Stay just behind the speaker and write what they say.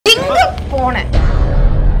போனேன்.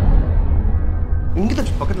 இங்க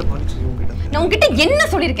தான் பக்கத்துல பாலிச்சு உங்ககிட்ட. நான் உங்ககிட்ட என்ன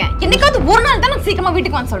சொல்லிருக்கேன்? என்னைக்காவது ஒரு நாள் தான் நான் சீக்கிரமா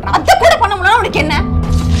வீட்டுக்கு வந்து சொல்றேன். அத கூட பண்ண முடியல உனக்கு என்ன?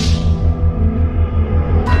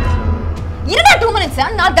 இருடா 2 minutes.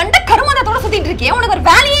 நான் தண்ட கருமானத்தோட சுத்திட்டு இருக்கேன். உனக்கு ஒரு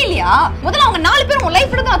வேலையே இல்லையா? முதல்ல அவங்க 4 பேர் உன்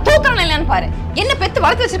லைஃப் எடுத்து நான் தூக்குறேன் இல்லையான்னு பாரு. என்ன பெத்து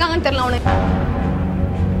வளர்த்து வச்சிருக்காங்கன்னு தெரியல உனக்கு.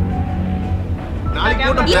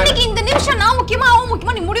 இன்னைக்கு இந்த நிமிஷம் நான் முக்கியமா அவன்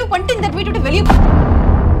முக்கியமா நீ முடிவு பண்ணிட்டு இந்த வீட்டை விட்டு வெளியே போ.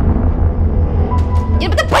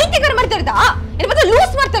 என்ன பத்தி பைத்தியக்கார மாதிரி தெரியுதா? என்ன பத்தி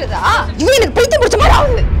லூஸ் மாதிரி தெரியுதா? இது எனக்கு பைத்தியம் பிடிச்ச மாதிரி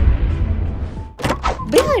ஆகுது.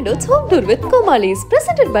 Behindwoods home tour with Comalies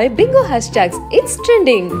presented by Bingo hashtags. It's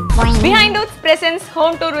trending. Behindwoods presents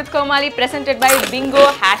home tour with Comali presented by Bingo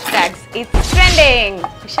hashtags. It's trending.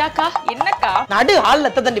 Vishaka, என்னக்கா? நடு ஹால்ல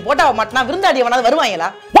தண்டி போட்டா மாட்டனா விருந்தாடி எவனாவது வருவாங்களா?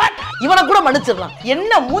 வாட்? இவனை கூட மன்னிச்சிடலாம்.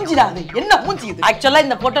 என்ன மூஞ்சிடா அது? என்ன மூஞ்சி இது? ஆக்சுவலா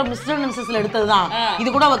இந்த போட்டோ மிஸ்டர் அண்ட் மிஸ்ஸஸ்ல எடுத்ததுதான். இது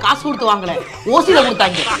கூட அவ காசு கொடுத்து வாங்கல. ஓசில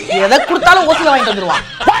கொடுத்தாங்க. எதை கொடுத்தாலும் ஓசில வாங்கிட்டு வந்துருவான்.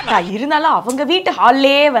 இருந்தாலும் அவங்க வீட்டு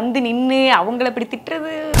ஹால்லே வந்து நின்னு அவங்கள இப்படி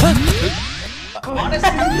திட்டுறது.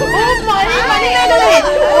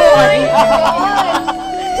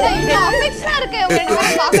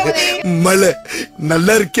 மலை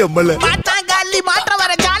நல்லா இருக்கியா மலை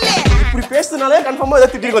இப்படி பேசுறதுனால கன்ஃபார்மா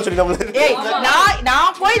ஏதாவது திட்டிருக்கோம் சொல்லி நம்மள. ஏய்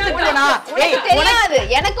நான் போய் திட்டலனா? ஏய் தெரியாது.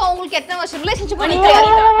 எனக்கு உங்களுக்கு எத்தனை வருஷம் ரிலேஷன்ஷிப் பண்ணிட்டீங்க?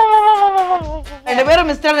 ரெண்டு பேரும்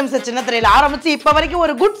மிஸ்டர் அண்ட் மிஸ்ஸஸ் சின்ன திரையில ஆரம்பிச்சு இப்ப வரைக்கும்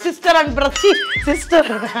ஒரு good sister and brother sister.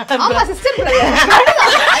 ஆமா சிஸ்டர் பிரதர்.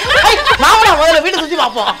 நாம முதல்ல வீடு சுத்தி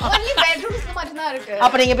பாப்போம். ஒன்லி பெட்ரூம்ஸ் மட்டும் தான் இருக்கு.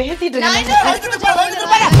 அப்ப நீங்க பேசிட்டு இருக்கீங்க.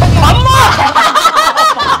 அம்மா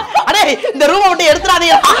அடே இந்த ரூமை விட்டு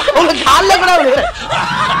எடுத்துறாதீங்க. உங்க கால்ல கூட விழுறேன்.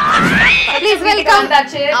 Please welcome.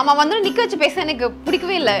 ஆமா வந்து நிக்க வச்சு பேச எனக்கு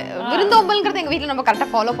பிடிக்கவே இல்ல. விருந்தோம்பல்ங்கறது எங்க வீட்ல நம்ம கரெக்ட்டா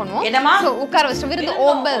ஃபாலோ பண்ணுவோம். என்னமா? உட்கார வச்சு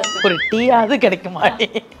விருந்தோம்பல். ஒரு டீயாவது கிடைக்குமா?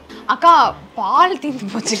 அக்கா பால் தீந்து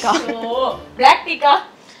போச்சுக்கா. Black tea கா?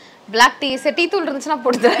 Black tea டீ தூள் இருந்துச்சுனா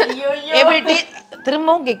போடுது. எப்படி டீ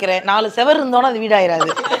திரும்பவும் கேக்குறேன். 4 செவர் இருந்தோனா அது வீடாயிராது.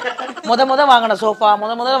 முத வாங்குன சோஃபா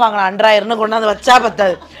முதல்ல வாங்குன அண்டராயிரம்னு கொண்டாந்து வச்சா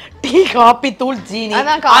பத்தாது. டீ காபி தூள் சீனி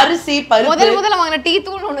அரிசி பருப்பு முதல்ல வாங்குன டீ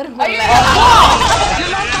தூள் ஒன்னு இருக்குல்ல.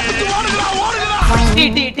 Tea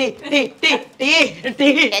tea tea tea tea tea tea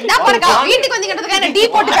என்ன பண்றா? வீட்டுக்கு வந்தீங்கன்றதுக்கு என்ன டீ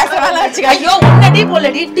போட்டு பேச வேலை வச்சுக்க. ஐயோ உன்ன டீ போல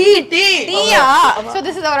டீ டீ டீ டீயா? சோ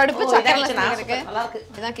திஸ் இஸ் அவர் அடுப்பு சக்கரல இருக்கு.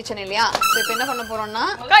 இதான் கிச்சன் இல்லையா? சோ இப்போ என்ன பண்ண போறோம்னா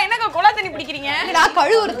அக்கா என்னக்கா கொலா தண்ணி பிடிக்கிறீங்க? என்னடா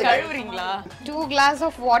கழுவுறீங்களா? 2 glass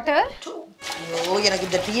of water. ஐயோ எனக்கு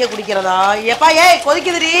இந்த டீயை குடிக்கிறதா? ஏப்பா ஏய்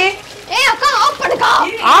கொதிக்குதுடி. ஏய் அக்கா ஆஃப் பண்ணுக்கா.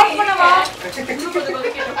 ஆஃப் பண்ணவா?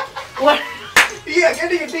 டீயா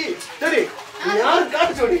கேட்டிங்க டீ. சரி. யார்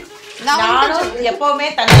காட்டு சொல்லி? நானும் எப்பவுமே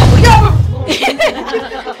தனியா குடிக்க.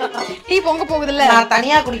 டீ பொங்க போகுதுல்ல. நான்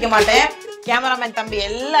தனியா குடிக்க மாட்டேன். கேமராமேன் தம்பி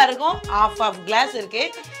எல்லாருக்கும் ஆஃப் கிளாஸ் இருக்கு.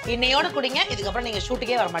 இன்னையோட குடிங்க. இதுக்கு அப்புறம் நீங்க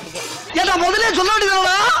ஷூட்டுக்கே வர மாட்டீங்க. ஏன்னா முதல்ல சொல்ல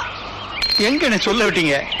வேண்டியதுடா. எங்க என்ன சொல்ல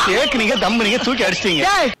விட்டீங்க? கேக்குனீங்க தம்புனீங்க தூக்கி அடிச்சிட்டீங்க.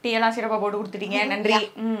 டீ எல்லாம் சிறப்பா போட்டு கொடுத்துட்டீங்க. நன்றி.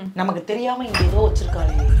 நமக்கு தெரியாம இங்க ஏதோ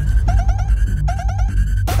வச்சிருக்காரு.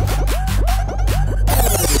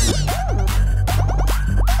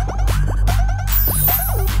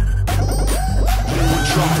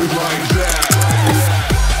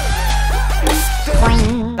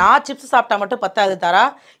 நான் சிப்ஸ் சாப்பிட்டா மட்டும் பத்தாது தாரா.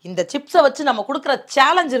 இந்த சிப்ஸை வச்சு நம்ம குடுக்குற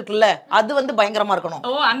சேலஞ்ச் இருக்குல்ல அது வந்து பயங்கரமா இருக்கணும்.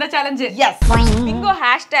 ஓ அந்த challenge. S. Bingo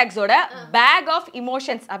ஹேஷ்டேக்ஸோட back of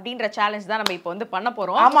emotions அப்படின்ற சேலஞ்ச் தான் நம்ம இப்போ வந்து பண்ண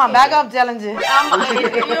போறோம். ஆமா பேக் ஆஃப் சேலஞ்ச். ஆமா.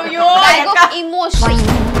 ஐயோ பேக் ஆஃப் இமோஷன்.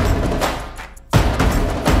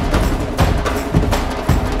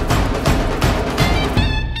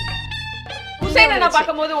 ஹுசைன் அண்ணா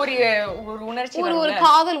பாக்கும்போது ஒரு உணர்ச்சி ஒரு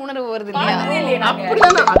காதல் உணர்வு வருது இல்லையா?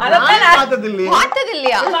 பார்த்தது இல்லையா? பார்த்தது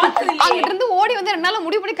இல்லையா? அங்கிட்ட இருந்து ஓடி வந்து 2 நாள்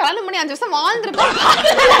முடிவு பண்ணி கல்யாணம் பண்ணி 5 வருஷம் வாழ்ந்துருக்கோம்.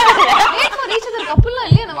 கப்பல்லாம்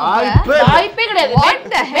இல்லையா நமக்கு? வாய்ப்பே கிடையாது. What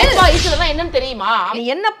the hell? இதெல்லாம் என்னன்னு தெரியுமா? நீ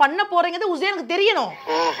என்ன பண்ண போறீங்கது உசேனுக்கு தெரியணும்.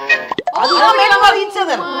 அதுதான் மேலமா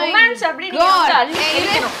ரீச்சதர். ரொமான்ஸ் அப்படி நீங்க வந்து அள்ளி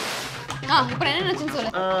இருக்கணும். இப்போ என்ன நினைச்சேன்னு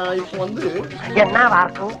சொல்லு. இப்போ வந்து என்ன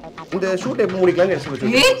வார்க்கும் இந்த ஷூட் எப்ப முடிக்கலாம்னு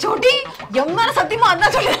யோசிச்சு. ஏய் சோடி எம்மால சத்தியமா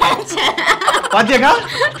அதான் சொல்றேன். பாத்தியாக்கா?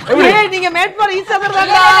 ஏய் நீங்க மேட் ஃபார் ஈச் அதர்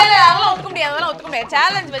தாங்க. இல்ல அதெல்லாம் ஒத்துக்க முடியாது.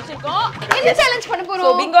 சேலஞ்ச் வெச்சிருக்கோம். என்ன சேலஞ்ச் பண்ண போறோம்? So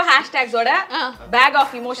Bingo ஹேஷ்டேக்ஸோட back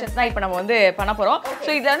of emotions தான் இப்போ நம்ம வந்து பண்ண போறோம். சோ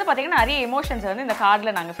இதுல வந்து பாத்தீங்கன்னா நிறைய எமோஷன்ஸ் வந்து இந்த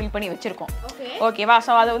கார்ட்ல நாங்க ஃபில் பண்ணி வெச்சிருக்கோம். ஓகேவா?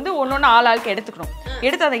 சோ அத வந்து ஒவ்வொண்ணு ஆளுக்கு எடுத்துக்கணும்.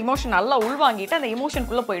 எடுத்து அந்த எமோஷன் நல்லா உள்வாங்கிட்டு அந்த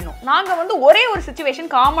எமோஷனுக்குள்ள போயிடணும். நாங்க வந்து ஒரே ஒரு சிச்சுவேஷன்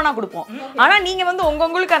காமனா கொடுப்போம். ஆனா நீங்க வந்து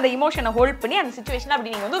உங்களுக்கு அந்த எமோஷனை ஹோல்ட் பண்ணி அந்த சிச்சுவேஷன்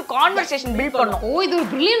அப்படி நீங்க வந்து ஒரு கான்வர்சேஷன் பில்ட் பண்ணணும். ஓ இது ஒரு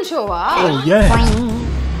பிரில்லியன்ட் ஷோவா? ஐயோ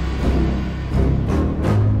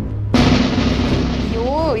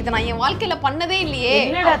இத நான் என் வாழ்க்கையில பண்ணதே இல்லையே.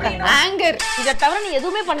 என்னடா தங்க? ஆங்கர். இத தவிர நீ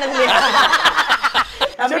எதுவுமே பண்ணது இல்லையா?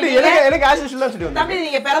 சரி எனக்கு ஆஸ் யூசுவலா சொல்லி வந்தேன். தம்பி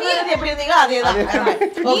நீங்க பிறந்தது எப்படி இருந்தீங்க அதே தான்.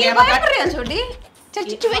 ஓகே நம்ம கட்டறியா சோடி?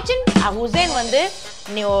 சிச்சுவேஷன். ஹுசைன் வந்து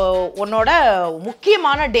நீ உன்னோட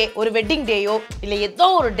முக்கியமான டே, ஒரு வெட்டிங் டேயோ இல்ல ஏதோ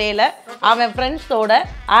ஒரு டேல அவன் ஃப்ரெண்ட்ஸோட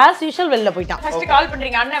ஆஸ் யூஷுவல் வெளில போயிட்டான். ஃபர்ஸ்ட் கால்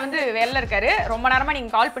பண்றீங்க, அண்ணன் வந்து வெளில இருக்காரு, ரொம்ப நேரமா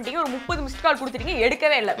நீங்க கால் பண்ணிட்டீங்க, ஒரு 30 மிஸ்ட் கால் கொடுத்துட்டீங்க,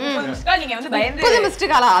 எடுக்கவே இல்ல. 30 மிஸ்ட் கால் நீங்க வந்து பயந்து 30 மிஸ்ட்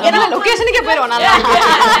காலா? அதனால லொகேஷனுக்கே போயிடுவோம் நல்லா.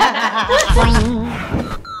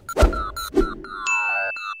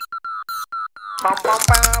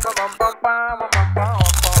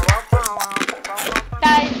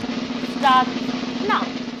 டைம் ஸ்டார்ட் நவ.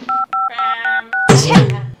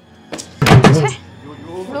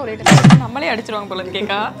 நம்மளே அடிச்சிருவாங்க போல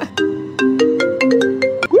கேக்கா.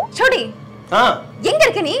 சோடி எங்க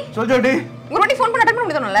இருக்க நீ? சொல்லுடி. ஒரு வாட்டி ஃபோன் பண்ண அட்டெண்ட் பண்ண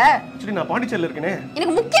முடியதோனல. சரி நான் பாண்டிச்சேரியில இருக்கேனே.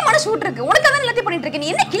 எனக்கு முக்கியமான ஷூட் இருக்கு. உனக்கு அதான் எல்லாத்தையும் பண்ணிட்டு இருக்க.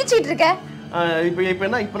 நீ என்ன கிழிச்சிட்டு இருக்க? இப்போ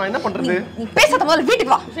நான் என்ன பண்றது? நீ பேசாத முதல்ல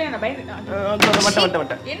வீட்டுக்கு வா. நான் பயந்து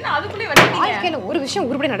வட்ட என்ன அதுக்குள்ளே வரீங்க? வாழ்க்கையில ஒரு விஷயம்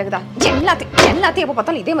உருப்படி நடக்குதா? எல்லாத்தையும் எப்ப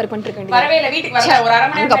பார்த்தாலும் இதே மாதிரி பண்ணிட்டு இருக்க. வரவே இல்ல, வீட்டுக்கு வரல, ஒரு அரை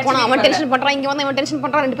மணி அங்க போனா அவன் டென்ஷன் பண்றான், இங்க வந்து அவன் டென்ஷன்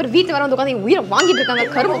பண்றான், ரெண்டு பேரும் வீட்டு வர வந்து உட்கார்ந்து உயிரை வாங்கிட்டு இருக்காங்க.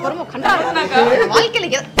 கரும கண்டாங்க.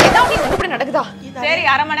 வாழ்க்கையில ஏதாவது உருப்படி நடக்குதா? சரி,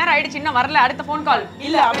 அரை மணி நேரம் ஆயிடுச்சு, இன்னும் வரல. அடுத்த ஃபோன் கால்.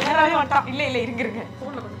 இல்ல அவன் நேராவே வந்துட்டான். இல்ல இருங்க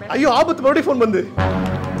ஃபோன்ல கொஞ்சம். ஐயோ ஆபத்து, மறுபடியும் ஃபோன் வந்து.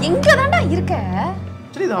 எங்க தான்டா இருக்க?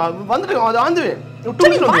 சரி வந்துட்டு அது ஆந்து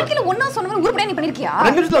வாழ்க்கையில ஒண்ணா சொன்ன மாதிரி உருப்படியா நீ பண்ணிருக்கியா?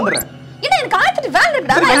 2 நிமிஷத்துல வந்துறேன். என்ன எனக்கு ஆயிட்டு வேலை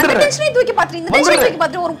இருக்குடா. நான் டென்ஷனே தூக்கி பாத்துறேன். இந்த டென்ஷனை தூக்கி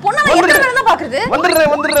பாத்துறேன். ஒரு பொண்ணா நான் எத்தனை வேலை தான் பாக்குறது?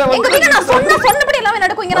 வந்துறேன். எங்க வீட்ல நான் சொன்னபடி எல்லாமே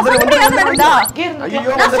நடக்கும். இங்க நான் சொன்னபடி எல்லாமே நடக்குதா?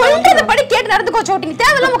 ஐயோ நான் சொல்றத படி கேட்டு நடந்துக்கோ சோட்டி. நீ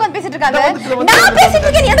தேவையில்லாம உட்கார்ந்து பேசிட்டு இருக்காத. நான் பேசிட்டு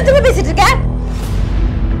இருக்கேன், நீ எடுத்து பேசிட்டு இருக்க.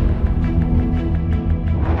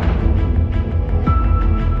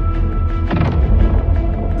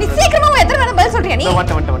 நீ சீக்கிரமா எத்தனை வேலை பதில் சொல்றியா நீ?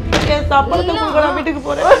 வட்ட சாப்பாடு கூட வீட்டுக்கு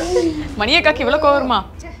போறேன். மணியக்காக்கு இவ்வளவு கோவமா?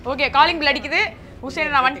 ஓகே, காலிங் பெல் அடிக்குது.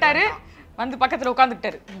 ஹுசைன் நான் வந்துட்டாரு, வந்து பக்கத்துல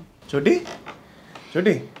உட்கார்ந்துட்டாரு.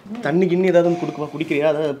 சொட்டி தண்ணி கிண்ணி ஏதாவது குடிக்கிறியா?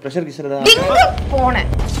 அதாவது பிரஷர் கிஷர் ஏதாவது? எங்க போனே?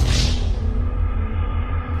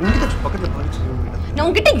 பக்கத்துல பாலிச்சு. நான்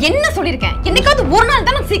உன்கிட்ட என்ன சொல்லிருக்கேன்? என்னைக்காவது ஒரு நாள்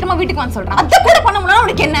தான் நான் சீக்கிரமா வீட்டுக்கு வந்து சொல்றேன். அத கூட பண்ண முடியல.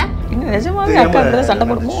 உனக்கு என்ன? இன்னும் நிஜமாவே அக்கா சண்டை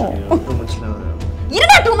போடுமோ?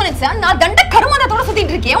 இருடா 2 மினிட்ஸ். நான் தண்ட கருமாதத்தோட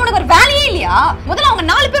சுத்திட்டு இருக்கேன். உனக்கு ஒரு வேலையே இல்லையா? முதல்ல அவங்க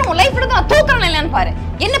 4 பேர் உன் லைஃப்ல இருந்து நான் தூக்குறேன் இல்லையான்னு பாரு.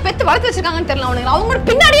 என்ன பெத்து வளர்த்து வச்சிருக்காங்கன்னு தெரியல உனக்கு. அவங்க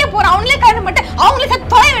பின்னாடியே போற, அவங்களே காரணம் பட்டு அவங்களே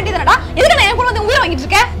சேர்த்து தொலைய வேண்டியதுடா. எதுக்கு நான் என் கூட வந்து உயிரை வாங்கிட்டு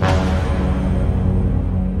இருக்கேன்?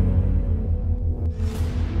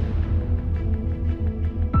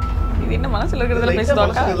 இது என்ன மனசுல இருக்கிறதுல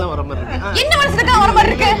பேசுறோம்க்கா? என்ன மனசுல இருக்க வர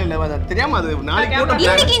மாதிரி இருக்கு? இல்ல தெரியாம அது நாளைக்கு போட்டோ.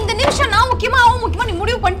 இன்னைக்கு இந்த நிமிஷம் நான் முக்கியமா அவன் முக்கியமா நீ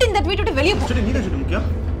முடிவு பண்ணிட்டு இந்த வீட்டை விட்டு வெளிய போ. சரி நீ தான் சொல்லு முக்கியம்.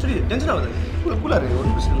 சரி டென்ஷன் ஆகாத. கூலா இரு,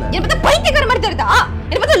 ஒண்ணும் பிரச்சனை இல்ல. என்ன பத்தி பைத்தியக்கார மாதிரி தெரியுதா?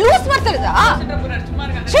 என்ன பத்தி லூஸ் மாதிரி தெரியுதா?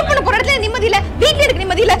 ஷூட் பண்ண போற இடத்துல நிம்மதி இல்ல, வீட்ல இருக்க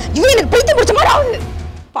நிம்மதி இல்ல. ஐயோ எனக்கு பைத்தியம் பிடிச்ச மாதிரி ஆகுது.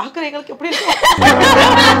 பாக்குறவங்களுக்கு எப்படி இருக்கு?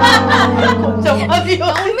 கொஞ்சம்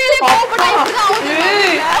உண்மையிலே கோவப்பட்டா இப்படிதான் ஆகுது.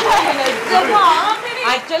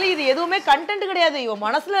 ஆக்சுவலி இது எதுவுமே கண்டென்ட் கிடையாது. இவ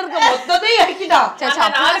மனசுல இருக்க மொத்தத்தையும் இறக்கிட்டான்.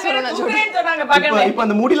 இப்போ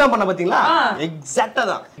அந்த முடிலாம் பண்ண பாத்தீங்களா? எக்ஸாக்ட்டா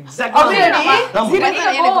தான். எக்ஸாக்ட்டா.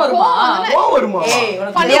 வருமா?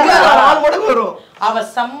 வரும். அவ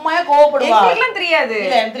செம்மையா கோவப்படுவா. எங்களுக்குலாம் தெரியாது.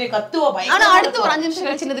 இல்ல எனக்கு கத்துவா பயம். ஆனா அடுத்து ஒரு 5 நிமிஷம்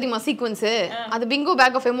கழிச்சு என்ன தெரியுமா சீக்வென்ஸ்? அது பிங்கோ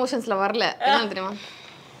பேக் ஆஃப் எமோஷன்ஸ்ல வரல. என்ன தெரியுமா?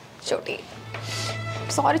 சோட்டி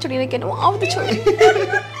சாரி சோட்டி, எனக்கு என்ன ஆவுது சோட்டி.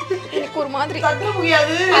 எனக்கு ஒரு மாதிரி கத்த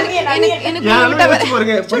முடியாது. எனக்கு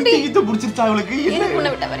பாருங்க பைத்தியத்தை புடிச்சிருச்சா அவளுக்கு? எனக்கு உன்னை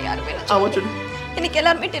விட்ட வேற யாருமே இல்ல. ஆமா சோட்டி. எனக்கு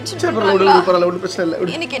எல்லாரும் டென்ஷன் சரி பண்றாங்க. பரவாயில்ல ஒண்ணும் பிரச்சனை இல்ல.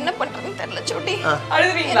 எனக்கு என்ன பண்றதுன்னு தெரியல சோட்டி.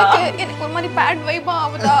 அழுதுறீங்களா? எனக்கு ஒரு மாதிரி பேட் வைபா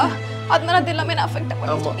ஆவுதா. அதனால அது எல்லாமே நான் அஃபெக்ட்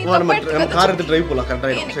பண்ணுது. நம்ம கார் எடுத்து டிரைவ் போலாம்.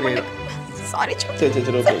 கரெக்ட்டா இருக்கும். சரி சாரி சோட்டி.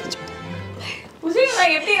 சரி ஓகே. ஹுசைன்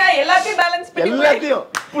நான் எப்படினா எல்லாத்தையும் பேலன்ஸ் பண்ணி எல்லாத்தையும்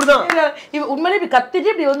இப்படிதான். இவ உண்மையிலே இப்படி கத்திட்டு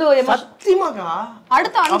இப்படி வந்து சத்தியமாக்கா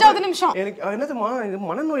அடுத்த 5வது நிமிஷம் எனக்கு என்னதுமா இது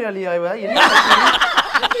மனநோயாளியா இவ? என்ன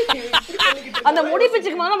அந்த முடி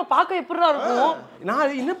பிச்சுக்கு நம்ம பார்க்க எப்படிடா இருக்கும்?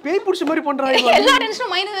 நான் என்ன பேய் புடிச்ச மாதிரி பண்றாங்க. எல்லா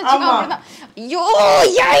டென்ஷனும் மைண்ட் வச்சுக்க அப்படிதான். ஐயோ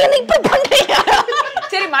ஏன் என்ன இப்படி பண்றீங்க?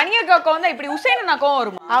 சரி மணியக்கா கோவம் இப்படி ஹுசைன் நான் கோவம்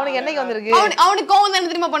வருமா? அவனுக்கு என்னைக்கு வந்திருக்கு? அவனுக்கு கோவம் என்ன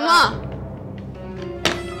தெரியுமா பண்ணுவான்?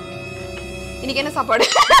 இன்னைக்கு என்ன சாப்பாடு?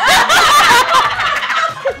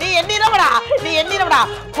 நீ எண்ணிரவடா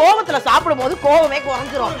கோவத்துல சாப்பிடும்போது கோவமே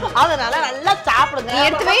குறைஞ்சிரும். அதனால நல்லா சாப்பிடுங்க. நீ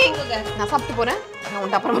எடுத்து வை. நான் சாப்பிட்டு போறேன். நான்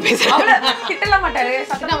உன்கிட்ட அப்புறமா பேசுறேன். திட்டல மாட்டாரு.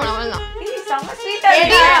 சத்தியமா அவன்தான். செம ஸ்வீட்டா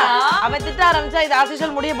இருக்கா? அவன் திட்ட ஆரம்பிச்சா இது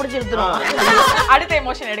ஆசிஷல் முடிய பிடிச்சி எடுத்துரும். அடுத்த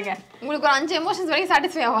எமோஷன் எடுங்க. உங்களுக்கு ஒரு 5 எமோஷன்ஸ் வரைக்கும்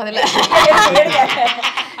சாட்டிஸ்ஃபை ஆகாதுல்ல?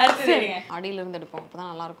 அடுத்து எடுங்க. அடியில இருந்து எடுப்போம்.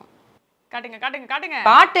 அப்பதான் நல்லா இருக்கும். காட்டுங்க.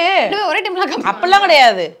 பாட்டு ஒரே டைம்ல அப்பெல்லாம்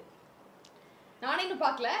கிடையாது. நானே இன்னும்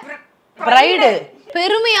பார்க்கல. பிரைடு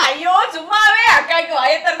பெருமையா? ஐயோ சும்மாவே அக்காக்கு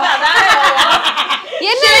வயத்தறதா அதான்.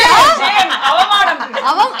 என்ன அவமானம்.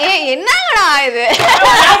 என்னங்கடா இது?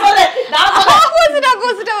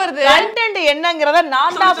 ஆப்போசிட்டா வருது. கண்டென்ட் என்னங்கறத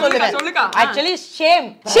நான் தான் சொல்லுவேன். ஆக்சுவலி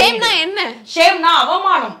ஷேம்னா என்ன? ஷேம்னா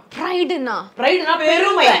அவமானம், பிரைடுனா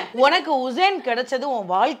பெருமை. உனக்கு உசேன் கிடைச்சது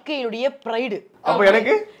உன் வாழ்க்கையுடைய பிரைடு. அப்ப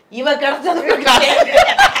எனக்கு இவ கிடைச்சது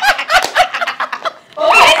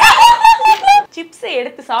சிப்ஸ்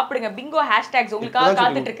எடுத்து சாப்பிடுங்க. பிங்கோ ஹேஷ்டேக்ஸ் உங்களுக்காக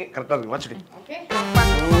காத்துட்டு இருக்கு. கரெக்ட்டா இருக்கு. Watch okay.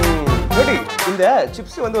 ஜோடி இந்த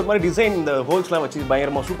சிப்ஸ் வந்து ஒரு மாதிரி டிசைன் இந்த ஹோல்ஸ்லாம் வச்சு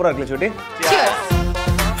பயங்கரமா சூப்பரா இருக்குல ஜோடி.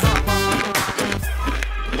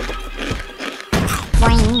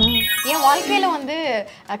 என் வாழ்க்கையில வந்து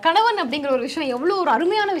கணவன் அப்படிங்கிற ஒரு விஷயம் எவ்வளவு ஒரு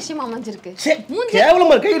அருமையான விஷயமா அமைஞ்சிருக்கு.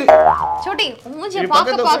 கேவலமா இருக்கு. சோட்டி மூஞ்சிய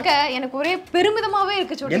பாக்க எனக்கு ஒரே பெருமிதமாவே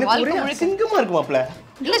இருக்கு சோட்டி. வாழ்க்கை முழுக்க சிங்கமா இருக்கு மாப்ள.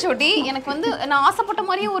 இல்ல சோட்டி, எனக்கு வந்து நான் ஆசைப்பட்ட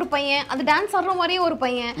மாதிரியே ஒரு பையன், அது டான்ஸ் ஆடுற மாதிரியே ஒரு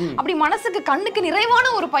பையன், அப்படி மனசுக்கு கண்ணுக்கு நிறைவான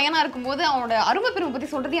ஒரு பையனா இருக்கும்போது அவனோட அருமை பெருமை பத்தி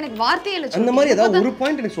சொல்றது எனக்கு வார்த்தையே இல்ல. அந்த மாதிரி ஏதாவது ஒரு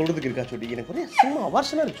பாயிண்ட் எனக்கு சொல்றதுக்கு இருக்கா சோட்டி? எனக்கு ஒரே சும்மா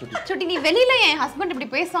அவர்ஷனா இருக்கு சோட்டி. சோட்டி நீ வெளியில என் ஹஸ்பண்ட் இப்படி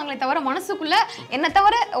பேசுவாங்களே தவிர மனசுக்குள்ள என்ன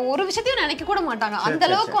தவிர ஒரு விஷயத்தையும் நினைக்க கூட மாட்டாங்க. அந்த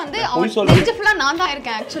அளவுக்கு வந்து அவன் நெஞ்சு ஃபுல்லா நான் தான்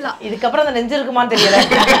இருக்கேன் ஆக்சுவலா. இதுக்கு அப்புறம் அந்த நெஞ்சு இருக்குமான்னு தெரியல.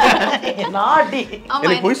 நாடி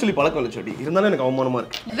எனக்கு போய் சொல்லி பழக்கம் இல்ல சோட்டி. இருந்தாலும் எனக்கு அவமானமா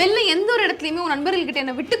இருக்கு. வெளில எந்த ஒரு இடத்துலயுமே ஒரு நண்பர்கள் கிட்ட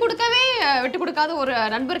என்ன விட்டு கொடுக்காத ஒரு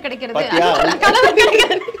நண்பர் கிடைக்கிறது,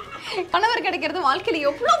 கணவர் கிடைக்கிறது வாழ்க்கையில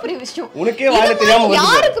எவ்வளவு பெரிய விஷயம். உனக்கே வாழ தெரியாம வந்து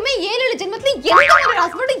யாருக்குமே 7 ஜென்மத்துல எந்த ஒரு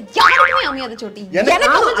ஹஸ்பண்ட் யாருக்குமே அமையாது சோட்டி.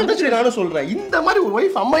 எனக்கு நானும் சொல்றேன், இந்த மாதிரி ஒரு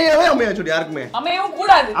வைஃப் அமையவே அமையாது சோட்டி. யாருக்குமே அமையவும்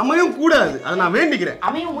கூடாது. அதை நான் வேண்டிக்கிறேன்.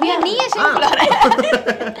 அமையும் முடியாது. நீயே சொல்லுற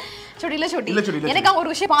சோட்டி. இல்ல சோட்டி, எனக்கு ஒரு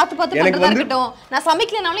விஷயம் பார்த்து பண்றதா இருக்கட்டும். நான்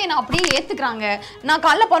சமைக்கலனாலும் என்ன அப்படியே ஏத்துக்கிறாங்க. நான்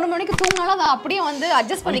காலைல 12 மணிக்கு தூங்கினாலும் அதை அப்படியே வந்து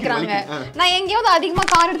அட்ஜஸ்ட் பண்ணிக்கிறாங்க. நான் எங்கேயாவது அதிகமா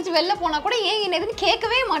கார் எடுத்துட்டு வெளில போனா கூட ஏன் என்ன எதுன்னு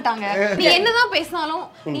கேட்கவே மாட்டாங்க. நீ என்னதான் பேசினாலும்,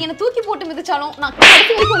 நீ என்ன தூக்கி போட்டு மிதிச்சாலும் நான்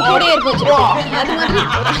கடைசி வரைக்கும் கூடயே இருப்பேன். அது மாதிரி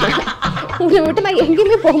உங்களை விட்டு நான்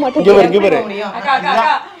எங்கேயுமே போக மாட்டேன்.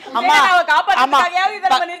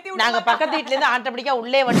 நாங்க பக்கத்து வீட்ல இருந்து ஆட்டோமேட்டிக்கா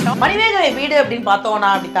உள்ளே வந்துட்டோம். மணிமேகலை வீடு அப்படின்னு பார்த்தோம்னா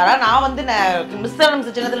அப்படி தரா நான் வந்து மிஸ்டர்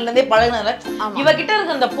சின்னதுல இருந்தே பழகினதுல இவகிட்ட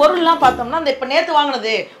இருக்க அந்த பொருள் எல்லாம் பார்த்தோம்னா அந்த இப்ப நேத்து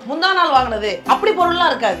வாங்கினது முந்தா நாள் வாங்கினது அப்படி பொருள்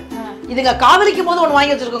எல்லாம் இருக்காது. இதுங்க காதலிக்கும் போது ஒண்ணு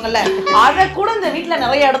வாங்கி வச்சிருக்கோங்கல்ல, அத கூட இந்த வீட்டுல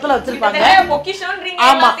நிறைய இடத்துல வச்சிருப்பாங்க.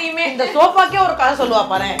 ஆமா, இந்த சோஃபாக்கே ஒரு கதை சொல்லுவா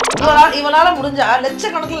பாரு. இவனால முடிஞ்சா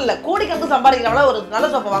லட்சக்கணக்கில் இல்ல கோடிக்கணக்கு சம்பாதிக்கிறவள ஒரு நல்ல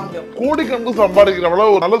சோஃபா வாங்க முடியும். கோடிக்கணக்கு சம்பாதிக்கிறவள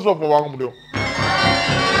ஒரு நல்ல சோஃபா வாங்க முடியும்.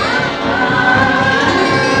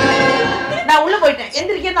 நான் உள்ள போயிட்டேன்.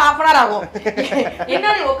 எந்திரிக்க 1/2 hour ஆகும். என்ன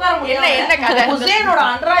நீ உட்கார முடியல? என்ன கதை? ஹுசைனோட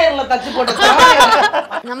அண்டர்வயர்ல தச்சு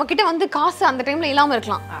போட்டு நம்ம கிட்ட வந்து காசு அந்த டைம்ல இல்லாம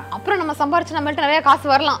இருக்கலாம். அப்புறம் நம்ம சம்பாரிச்சு நம்மள்ட்ட நிறைய காசு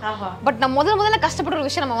வரலாம். பட் நம்ம முதல்ல கஷ்டப்பட்ட ஒரு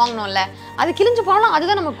விஷயம் நம்ம வாங்கணும்ல, அது கிழிஞ்சு போனாலும்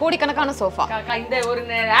அதுதான் நம்ம கோடிக்கணக்கான சோஃபா. இந்த ஒரு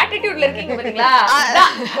ஆட்டிட்யூட்ல இருக்கீங்க பாத்தீங்களா?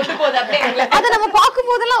 கொண்டு போகுது அப்படியே. அத நம்ம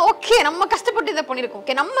பாக்கும் போதெல்லாம் ஓகே நம்ம கஷ்டப்பட்டு இத பண்ணிருக்கோம்.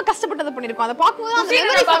 ஓகே நம்ம கஷ்டப்பட்டத பண்ணிருக்கோம். அத பாக்கும்போது அந்த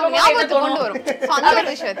மெமரிஸ் ஞாபகத்துக்கு கொண்டு வரும். சோ அந்த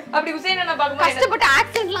விஷயம். அப்படி ஹுசைன் அண்ணா பாக்கும்போது கஷ்டப்பட்டு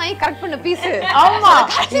ஆக்சிடென்ட்லாம் ஆகி கரெக்ட் பண்ண பீஸ். ஆமா,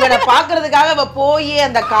 இவனை பாக்குறதுக்காக அவ போய்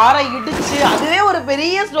அந்த காரை இடிச்சு அதுவே ஒரு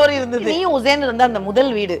பெரிய ஸ்டோரி இருந்தது. நீயும் ஹுசைன் இருந்த அந்த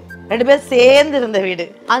முதல் வீடு, 2 பேர் சேர்ந்து இருந்த வீடு,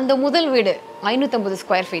 அந்த முதல் வீடு 550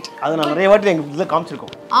 ஸ்கொயர் ஃபீட். அது நான் நிறைய வாட்டி எங்க இதுல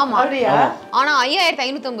காமிச்சிருக்கோம். ஆமா, ஆனா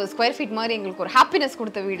 5550 ஸ்கொயர் ஃபீட் மாதிரி எங்களுக்கு ஒரு ஹாப்பினஸ்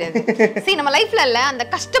கொடுத்த வீடு அது. சீ நம்ம லைஃப்ல இல்ல அந்த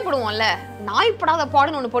கஷ்டப்படுவோம்ல, நாய் படாத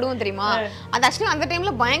பாடுன்னு ஒண்ணு படுவோம் தெரியுமா? அது ஆக்சுவலி அந்த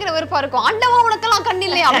டைம்ல பயங்கர வெறுப்பா இருக்கும். ஆண்டவா உனக்கெல்லாம் கண்ணு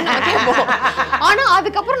இல்லையா அப்படின்னு நம்ம கேட்போம். ஆனா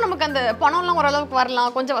அதுக்கப்புறம் நமக்கு அந்த பணம் எல்லாம் ஓரளவுக்கு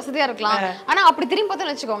வரலாம், கொஞ்சம் வசதியா இருக்கலாம். ஆனா அப்படி திரும்பி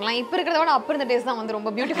பார்த்தோம்னு வச்சுக்கோங்களேன், இப்ப இருக்கிறத விட அப்ப இருந்த டேஸ் தான் வந்து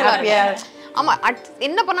ரொம்ப பியூட்டிஃபுல்லா இருக்கும். ஆமா,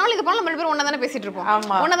 என்ன பண்ணாலும் இது பண்ணாலும் 2 பேரும் ஒண்ணா தானே பேசிட்டு இருப்போம்,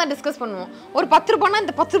 ஒண்ணா தான் டிஸ்கஸ் பண்ணுவோம். ஒரு 10 ரூபாய்னா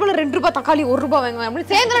இந்த 10 ரூபாய்ல 2 ரூபாய் தக்காளி 1 ரூபாய் வாங்குவேன் அப்படி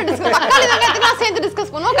சேர்ந்து டிஸ்கஸ் தக்காளி வாங்கறதுக்கு சேர்ந்து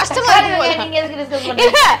டிஸ்கஸ் பண்ணுவோம். கஷ்டமா இருக்கும். நீங்க எதுக்கு டிஸ்கஸ்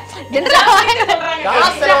பண்றீங்க? ஜெனரலா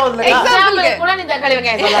எக்ஸாம்பிள் கூட நீ தக்காளி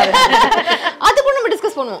வாங்க சொல்லாத. அது கூட நம்ம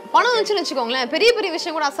டிஸ்கஸ் பண்ணுவோம். பணம் வந்துச்சுன்னு வச்சுக்கோங்களேன், பெரிய பெரிய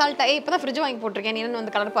விஷயம் கூட அசால்ட்டா இப்பதான் ஃப்ரிட்ஜ் வாங்கி போட்டிருக்கேன் நீ என்ன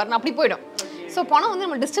வந்து கலர் பாருன்னு அப்படி போயிடும். ஸோ பணம் வந்து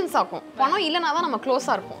நம்ம டிஸ்டன்ஸ் ஆகும். பணம் இல்லைனா தான் நம்ம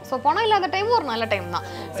க்ளோஸாக இருப்போம். ஸோ பணம் இல்லாத டைமும் ஒரு நல்ல டைம் தான்.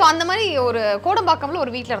 ஸோ அந்த மாதிரி ஒரு கோடம்பாக்கம்ல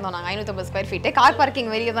ஒரு வீட்டில் இருந்தோம் நாங்கள். 550 ஸ்கொயர் ஃபீட்டு, கார்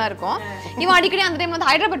பார்க்கிங் வெளியே தான் இருக்கும். இவன் அடிக்கடி அந்த டைம் வந்து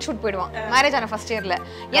ஹைதராபாத் ஷூட் போயிடுவான் மேரேஜ் ஆன ஃபர்ஸ்ட் இயர்ல.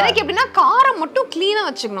 எனக்கு எப்படின்னா காரை மட்டும் கிளீனாக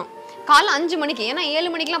வச்சுக்கணும். காலைல 5 மணிக்கு, ஏன்னா 7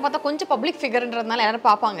 மணிக்கெல்லாம் பார்த்தா கொஞ்சம் பப்ளிக் ஃபிகர்ன்றதுனால எல்லாரும்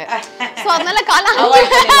பார்ப்பாங்க. ஸோ அதனால காலைல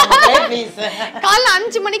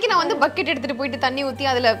 5 மணிக்கு நான் வந்து பக்கெட் எடுத்துட்டு போயிட்டு தண்ணி ஊற்றி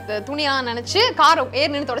அதில் துணியெல்லாம் நினைச்சு கார்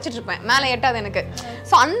ஏர் நின்று தொடச்சிட்டு இருப்பேன். மேலே எட்டாது எனக்கு.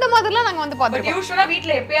 ஸோ அந்த மாதிரிலாம் நாங்கள் வந்து பார்த்துருக்கோம். யூசுவலா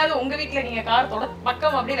வீட்ல எப்பயாவது உங்க வீட்ல நீங்க கார்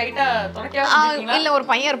பக்கம் அப்படியே லைட்டா தொடக்க இல்ல ஒரு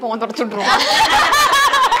பையன் இருப்போம் தொடச்சு விட்டுருவோம்.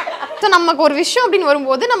 ஸோ நமக்கு ஒரு விஷயம் அப்படின்னு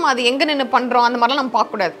வரும்போது நம்ம அது எங்க நின்று பண்றோம் அந்த மாதிரிலாம் நம்ம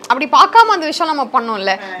பார்க்கக்கூடாது. அப்படி பார்க்காம அந்த விஷயம் நம்ம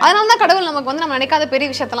பண்ணோம்ல, அதனால தான் கடவுள் நமக்கு வந்து நம்ம நினைக்காத பெரிய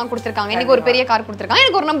விஷயத்தெல்லாம் கொடுத்துருக்காங்க. எனக்கு ஒரு பெரிய கார் கொடுத்துருக்காங்க,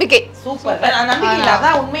 எனக்கு ஒரு நம்பிக்கை. சூப்பர், நம்பிக்கை இல்ல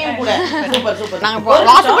அதான் உண்மையும் கூட. Super super. நாங்க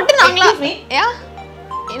வாசப்பட்டு நாங்களா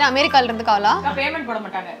ஏன்னா அமெரிக்கால இருந்து காலா பேமெண்ட் போட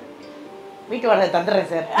மாட்டாங்க. வீட்டு வாடகை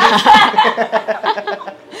தந்துடுறேன் சார்.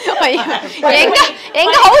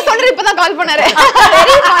 எங்க ஹவுஸ் ஓனர் இப்பதான் கால் பண்ணாரு.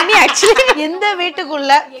 Very funny actually. எந்த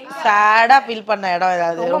வீட்டுக்குள்ள சேடா ஃபீல் பண்ண இடம்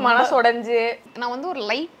ஏதாவது? ரொம்ப மனசு உடைஞ்சு. நான் வந்து ஒரு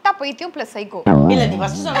லைட்டா பைத்தியம் பிளஸ் சைக்கோ. இல்ல நீ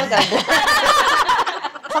ஃபர்ஸ்ட் சொன்னது கரெக்ட்.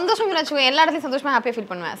 சந்தோஷம் வச்சுக்கோங்க, எல்லா இடத்துலயும் சந்தோஷமா ஹாப்பியா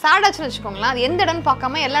ஃபீல் பண்ணுவேன். சேட் ஆச்சுன்னு வச்சுக்கோங்களேன், அது எந்த இடம்னு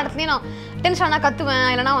பார்க்காம எல்லா இடத்துலயும் நான் டென்ஷனா கத்துவேன்,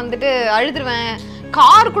 இல்லைன்னா வந்துட்டு அழுதுருவேன்.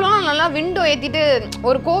 காருக்குள்ள நல்லா விண்டோ ஏத்திட்டு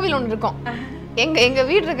ஒரு கோவில் ஒன்று இருக்கும். எங்க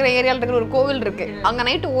வீடு இருக்கிற ஏரியால இருக்கிற ஒரு கோவில் இருக்கு. அங்க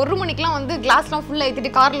நைட்டு 1 மணிக்கெல்லாம் வந்து கிளாஸ்லாம் ஃபுல்லா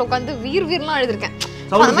ஏத்திட்டு கார்ல உட்காந்து வீர்லாம் அழுதுருக்கேன்.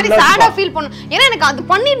 அந்த மாதிரி சேடா ஃபீல் பண்ணும். ஏன்னா எனக்கு அது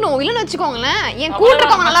பண்ணிடணும், இல்லைன்னு வச்சுக்கோங்களேன் என் கூட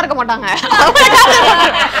இருக்கவங்க நல்லா இருக்க மாட்டாங்க.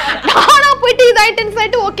 நானா போயிட்டு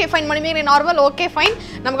இதாயிட்டு okay fine Manimekalai normal okay fine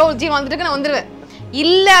நமக்கு ஒரு ஜீவன் வந்துட்டு நான் வந்துருவேன்.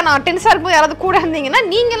 இல்ல நான் டென்ஸா இருக்கும்போது யாராவது கூட இருந்தீங்கன்னா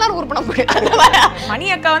நீங்க எல்லாரும் ஊர் பண்ண முடியாது. மணி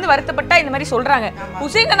அக்கா வந்து வருத்தப்பட்டா இந்த மாதிரி சொல்றாங்க.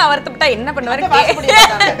 ஹுசைன் நான் வருத்தப்பட்டா என்ன பண்ணுவாரு?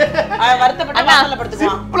 வருத்தப்பட்ட வாசல்ல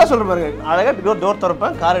படுத்துக்குவான். சிம்பிளா சொல்ற பாருங்க, அழகா டோர்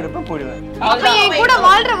திறப்பேன், கார் எடுப்பேன், போயிடுவேன். அப்ப என் கூட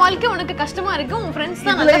வாழ்ற வாழ்க்கை உனக்கு கஷ்டமா இருக்கு, உன் ஃப்ரெண்ட்ஸ்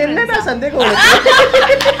தான் இதுல என்னடா சந்தேகம் உனக்கு?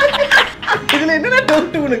 இதுல என்னடா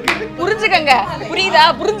டவுட் உனக்கு? புரிஞ்சுக்கங்க, புரியுதா?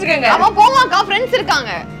 புரிஞ்சுக்கங்க. அவன் போவாக்கா, ஃப்ரெண்ட்ஸ்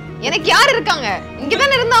இருக்காங்க, எனக்கு யார் இருக்காங்க? இங்க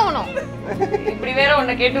தான இருந்தாவணும். இப்படி வேற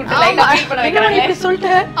ஒண்ணு கேட்டு விட்டு லைட்டா ஃபீல் பண்ண வைக்கறாங்க. இப்படி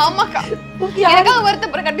சொல்லிட்டு ஆமாக்கா எனக்கா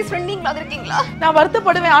வருத்தப்படுற கட்டி ஃப்ரெண்டிங்களா இருக்கீங்களா? நான்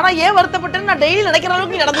வருத்தப்படுவேன். ஆனா ஏன் வருத்தப்பட்டேன்னு நான் டெய்லி நினைக்கிற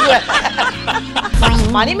அளவுக்கு நடந்துக்குவேன்.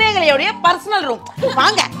 மணிமேகலையோட பர்சனல் ரூம்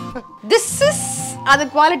வாங்க. திஸ் இஸ் அது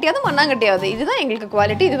குவாலிட்டியாவது மண்ணாங்கட்டியாவது இதுதான் எங்களுக்கு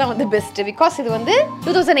குவாலிட்டி. இதுதான் வந்து பெஸ்ட். பிகாஸ் இது வந்து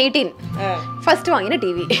 2018 ஃபர்ஸ்ட் வாங்கின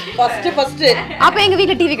டிவி. ஃபர்ஸ்ட் அப்ப எங்க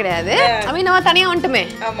வீட்ல டிவி கிடையாது. ஐ மீன் நம்ம தனியா வந்துட்டுமே.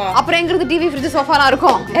 அப்புறம் எங்கிறது டிவி ஃப்ரிட்ஜ் சோஃபாலாம்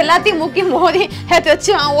இருக்கும். எல்லாத்தையும் முக்கி மோதி எடுத்து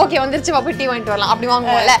வச்சு ஓகே வந்துருச்சு போய் டிவி வாங்கிட்டு வரலாம் அப்படி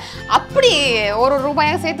வாங்குவோம்ல. அப்படி ஒரு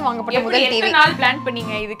ரூபாயா சேர்த்து வாங்கப்பட்ட முதல் டிவி. எத்தனை நாள் பிளான்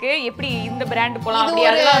பண்ணீங்க இதுக்கு? எப்படி இந்த பிராண்ட் போலாம் அப்படி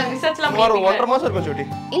அதெல்லாம் ரிசர்ச்லாம் பண்ணீங்க? 1.5 மாசம் இருக்கும் சோட்டி.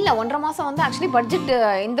 இல்ல 1.5 மாசம் வந்து ஆக்சுவலி பட்ஜெட்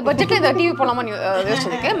இந்த பட்ஜெட்ல இந்த டிவி போலாமான்னு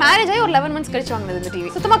யோசிச்சதுக்கு மேரேஜ் ஆகி ஒரு 11 months கழிச்சு வாங்கினது இந்த டிவி.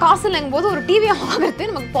 சுத்தமா காசு இல்லைங்கும் போது ஒரு டிவி வாங்குறது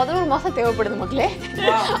நமக்கு 11 மாசம் தேவைப்படுது மக்களே.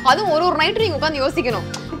 அதுவும் ஒரு நைட்டு நீங்க உட்காந்து யோசிக்கணும்.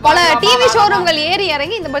 பல டிவி ஷோரூம்கள் ஏறி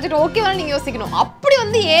இறங்கி இந்த பட்ஜெட் ஓகேவா நீங்க யோசிக்கணும். அப்படி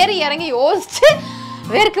வந்து ஏறி இறங்கி யோசிச்சு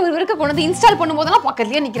வேர்க்க கொண்டு வந்து இன்ஸ்டால் பண்ணும்போதெல்லாம்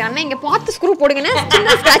பக்கத்துலயே நிக்கிறேன். இங்க பார்த்து ஸ்க்ரூ போடுங்கன்னு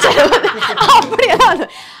சின்ன ஸ்கிராட்ச் அப்படியெல்லாம்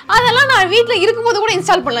அதெல்லாம் நான் வீட்டுல இருக்கும்போது கூட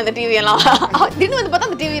இன்ஸ்டால் பண்ணல இந்த டிவி எல்லாம். திடீர்னு வந்து பார்த்தா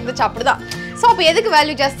அந்த டிவி இருந்துச்சு அப்படிதான். சோ அப்ப எதுக்கு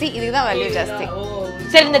வேல்யூ ஜாஸ்தி? இதுதான் வேல்யூ ஜாஸ்தி.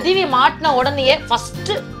 சரி இந்த டிவியை மாட்டின உடனே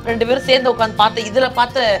ஃபர்ஸ்ட் 2 பேரும் சேர்ந்து உட்காந்து பார்த்து இதுல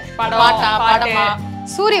பார்த்து படமா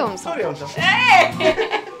சூரியவம்சம்.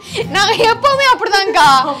 நாங்க எப்பவுமே அப்படிதான்க்கா.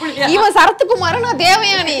 இவன் சரத்குமார், நான்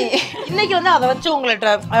தேவயானி. இன்னைக்கு வந்து அதை வச்சு உங்களை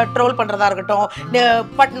ட்ரோல் பண்றதா இருக்கட்டும்,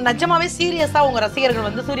 பட் நிஜமாவே சீரியஸா உங்க ரசிகர்கள்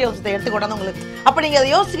வந்து சூரியவம்சத்தை எடுத்துக்கொண்டாந்து உங்களுக்கு அப்ப நீங்க அதை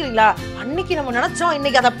யோசிக்கிறீங்களா? அன்னைக்கு நம்ம நினைச்சோம்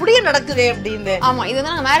இன்னைக்கு அது அப்படியே நடக்குது அப்படின்னு. ஆமா இது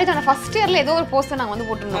வந்து நாங்க மேரேஜ் ஆன ஃபர்ஸ்ட் இயர்ல ஏதோ ஒரு போஸ்ட் நாங்க வந்து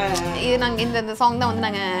போட்டுருந்தோம். இது நாங்க இந்த சாங் தான் வந்து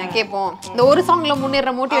நாங்க கேட்போம், இந்த ஒரு சாங்ல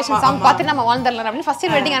முன்னேற மோட்டிவேஷன் சாங் பார்த்து நம்ம வாழ்ந்துடலாம் அப்படின்னு ஃபர்ஸ்ட்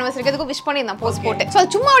இயர் வெட்டிங் ஆனிவர்சரிக்கு எதுக்கும் விஷ் பண்ணியிருந்தேன் போஸ்ட் போட்டு. ஸோ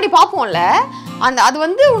சும்மா அப்படி பார்ப்போம்ல, அது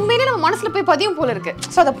வந்து உண்மையிலே நம்ம மனசுல போய் பதியும் போல இருக்கு.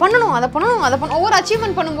 ஸோ அதை பண்ணணும் ஒவ்வொரு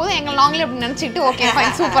அச்சீவ்மெண்ட் பண்ணும்போது எங்க நாங்களே அப்படி நினைச்சிட்டு ஓகே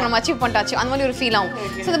ஃபைன் சூப்பர் நம்ம அச்சீவ் பண்ணிட்டாச்சு அந்த மாதிரி ஒரு ஃபீல் ஆகும்.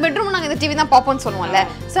 ஸோ இந்த பெட்ரூம் நாங்கள் இந்த டிவி தான் பார்ப்போம்னு சொல்லுவோம்ல.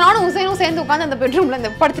 ஸோ நானும் ஹுசைனும் சேர்ந்து உட்காந்து அந்த பெட்ரூம்ல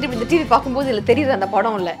இந்த படுத்துட்டு இந்த டிவி பார்க்கும்போது இதுல தெரியுது அந்த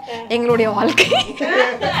படம் இல்ல எங்களுடைய வாழ்க்கை.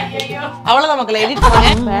 அவ்வளவுதான் மக்களை எடிட்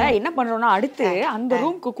பண்ணுங்க. என்ன பண்றோம்னா அடுத்து அந்த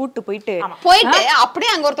ரூம்க்கு கூட்டு போயிட்டு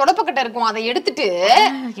அப்படியே அங்க ஒரு தொடப்பக்கட்டை இருக்கும், அதை எடுத்துட்டு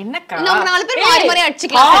என்னக்கா நம்ம 4 பேர் மாறி மாறி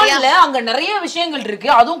அடிச்சுக்கலாம். அங்க நிறைய விஷயங்கள்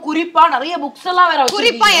இருக்கு, அதுவும் குறிப்பா நிறைய புக்ஸ் எல்லாம் வேற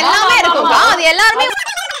குறிப்பா எல்லாமே இருக்கும். அது எல்லாருமே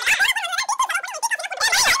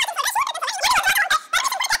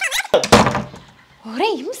ஒரே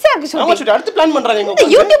இம்சையா இருக்கு. ஆமா சோட்டி, அடுத்து பிளான் பண்றாங்க. இந்த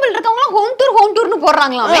யூடியூப்ல இருக்கவங்க ஹோம் டூர்னு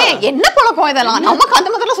போடுறாங்களாமே. என்ன பழக்கம் இதெல்லாம்? நமக்கு அந்த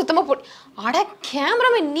மாதிரிலாம் சுத்தமா போட். அட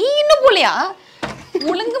கேமராமேன் நீ இன்னும் போலையா?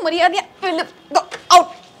 ஒழுங்கு மரியாதையா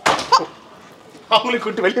அவுட். அவங்களை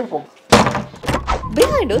கூட்டி வெளியே போ.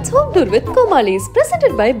 Behindwoods home tour with Comali is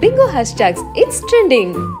presented by Bingo hashtags. It's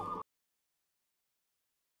trending.